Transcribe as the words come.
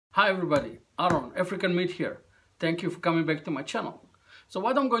Hi everybody, Aaron, African Meat here. Thank you for coming back to my channel. So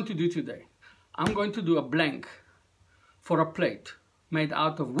what I'm going to do today, I'm going to do a blank for a plate made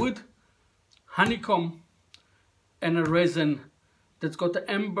out of wood, honeycomb and a resin that's got the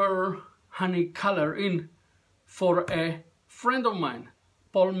amber honey color in for a friend of mine,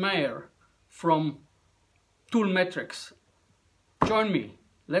 Paul Mayer from Tool Metrics. Join me,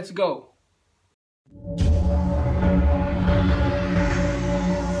 let's go.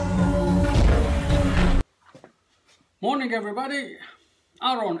 Morning everybody,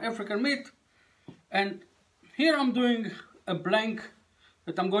 Aaron, African Meat, and here I'm doing a blank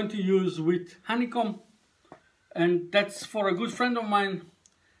that I'm going to use with honeycomb, and that's for a good friend of mine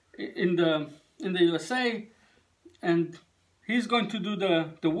in the USA, and he's going to do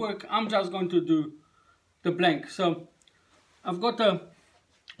the work. I'm just going to do the blank. So I've got a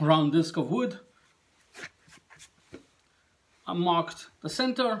round disc of wood. I marked the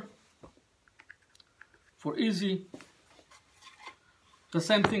center for easy. The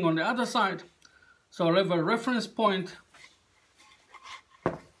same thing on the other side, so I'll have a reference point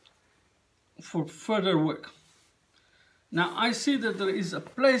for further work. Now I see that there is a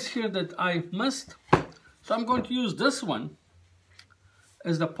place here that I missed, so I'm going to use this one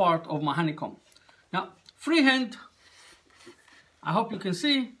as the part of my honeycomb. Now freehand, I hope you can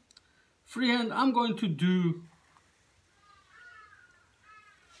see, freehand I'm going to do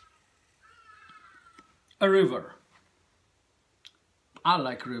a river. I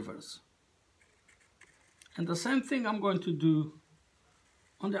like rivers. And the same thing I'm going to do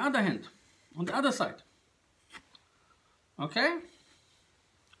on the other hand, on the other side. Okay?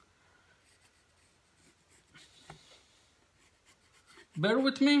 Bear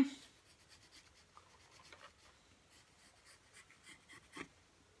with me.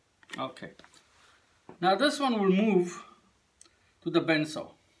 Okay. Now this one will move to the bandsaw.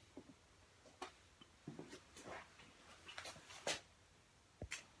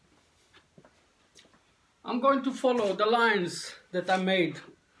 I'm going to follow the lines that I made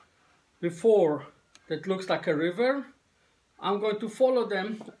before that looks like a river. I'm going to follow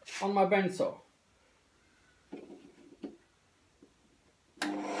them on my bandsaw.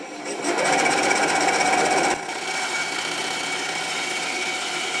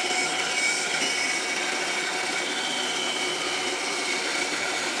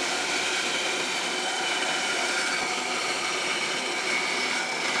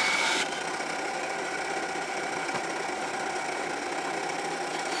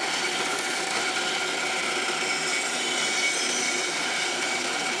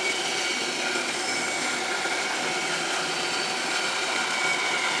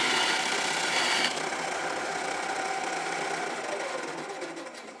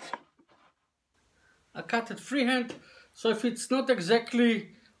 I cut it freehand, so if it's not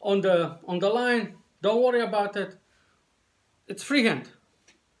exactly on the line, don't worry about it. It's freehand.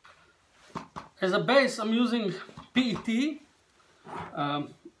 As a base, I'm using PET,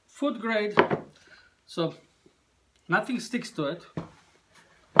 food grade, so nothing sticks to it,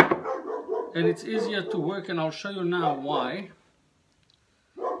 and it's easier to work, and I'll show you now why.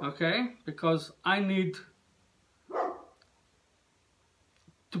 Okay, because I need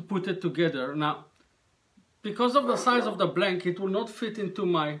to put it together. Now, because of the size of the blank, it will not fit into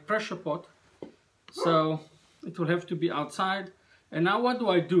my pressure pot, so it will have to be outside. And now what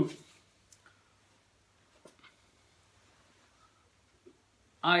do?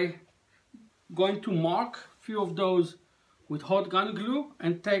 I'm going to mark a few of those with hot gun glue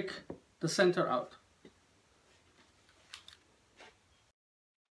and take the center out.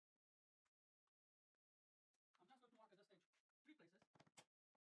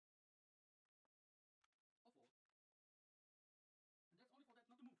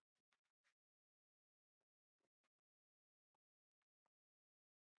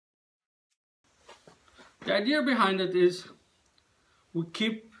 The idea behind it is we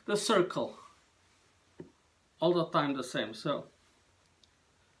keep the circle all the time the same. So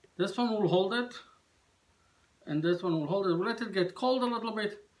this one will hold it, and this one will hold it. We'll let it get cold a little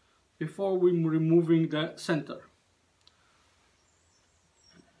bit before we're removing the center.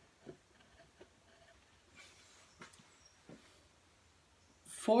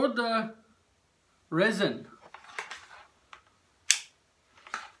 For the resin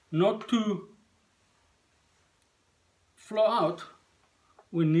not to flow out,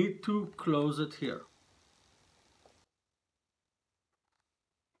 we need to close it here.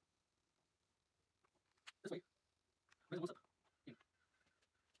 This way. Resin one step in. The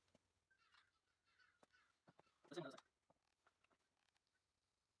same on the other side.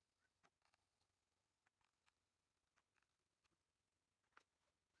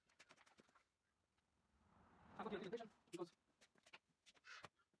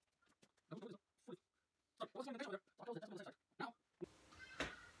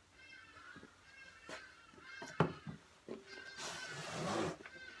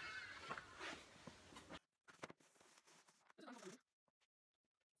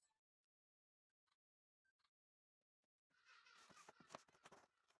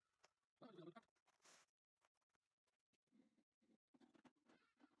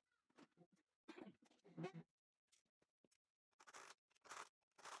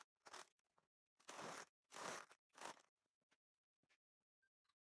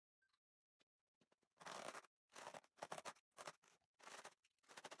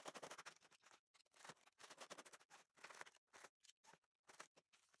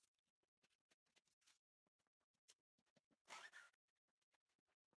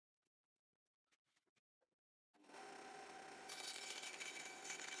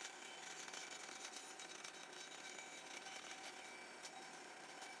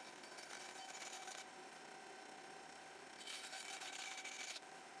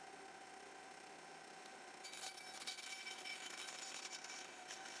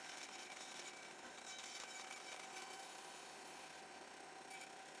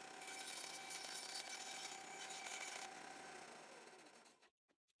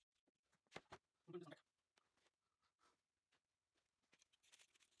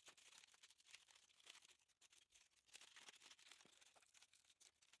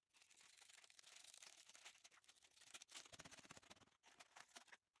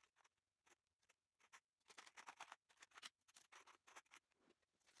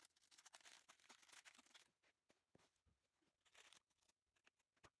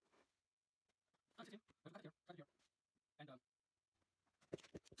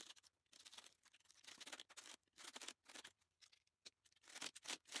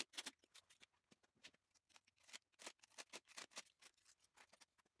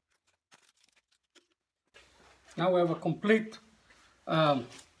 Now we have a complete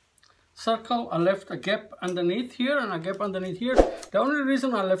circle. I left a gap underneath here and a gap underneath here. The only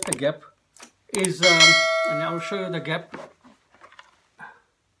reason I left a gap is, and I'll show you the gap,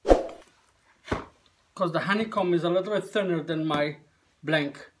 because the honeycomb is a little bit thinner than my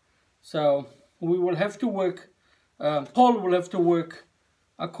blank. So we will have to work, Paul will have to work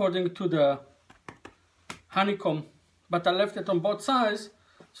according to the honeycomb, but I left it on both sides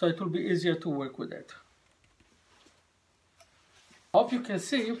so it will be easier to work with it. Hope you can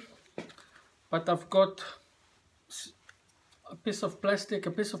see, but I've got a piece of plastic,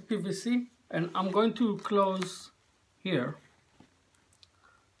 a piece of PVC, and I'm going to close here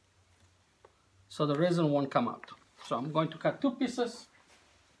so the resin won't come out. So I'm going to cut 2 pieces.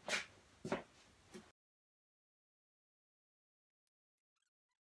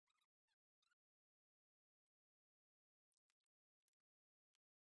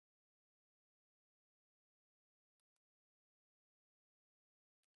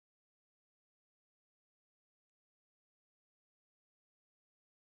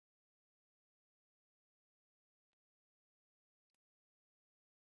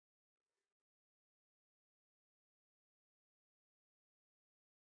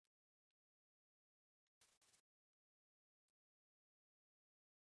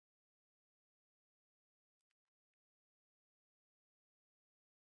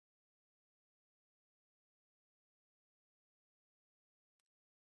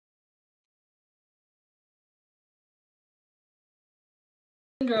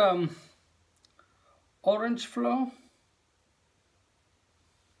 Orange flow,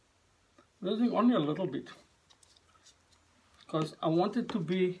 using only a little bit because I want it to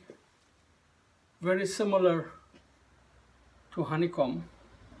be very similar to honeycomb,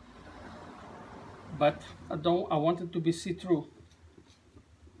 but I want it to be see-through.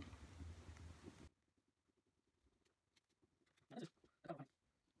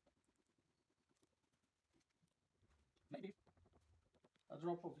 Maybe a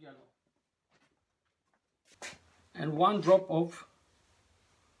drop of yellow and 1 drop of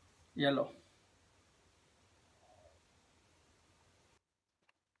yellow.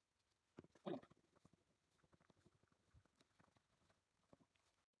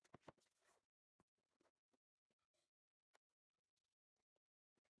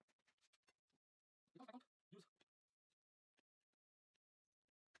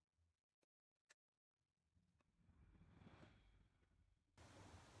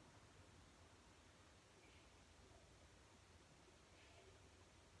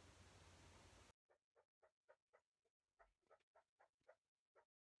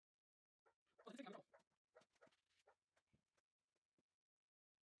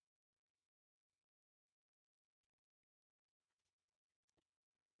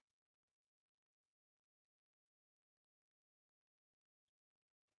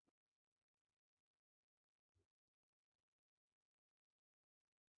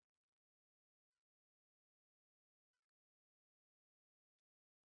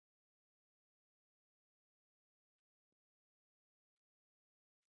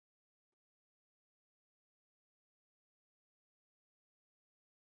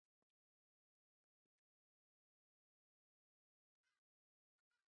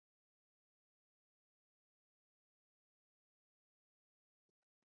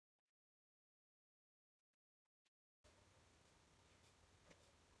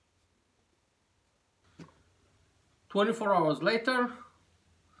 "24 hours later,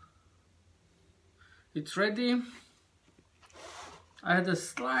 it's ready. I had a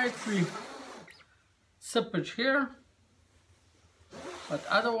slightly seepage here, but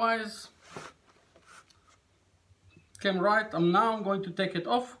otherwise came right. I'm going to take it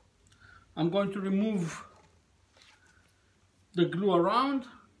off. I'm going to remove the glue around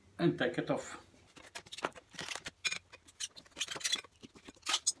and take it off.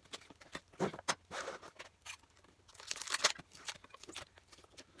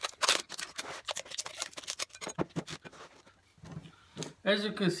 As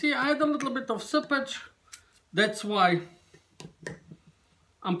you can see, I had a little bit of seepage. That's why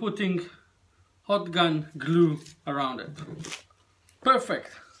I'm putting hot gun glue around it.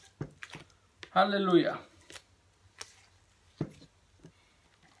 Perfect. Hallelujah.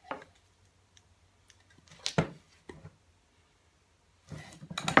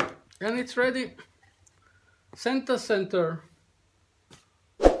 And it's ready. Center.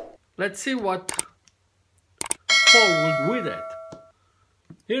 Let's see what Paul will do with it.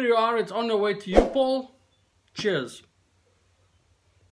 Here you are, it's on the way to you, Paul. Cheers.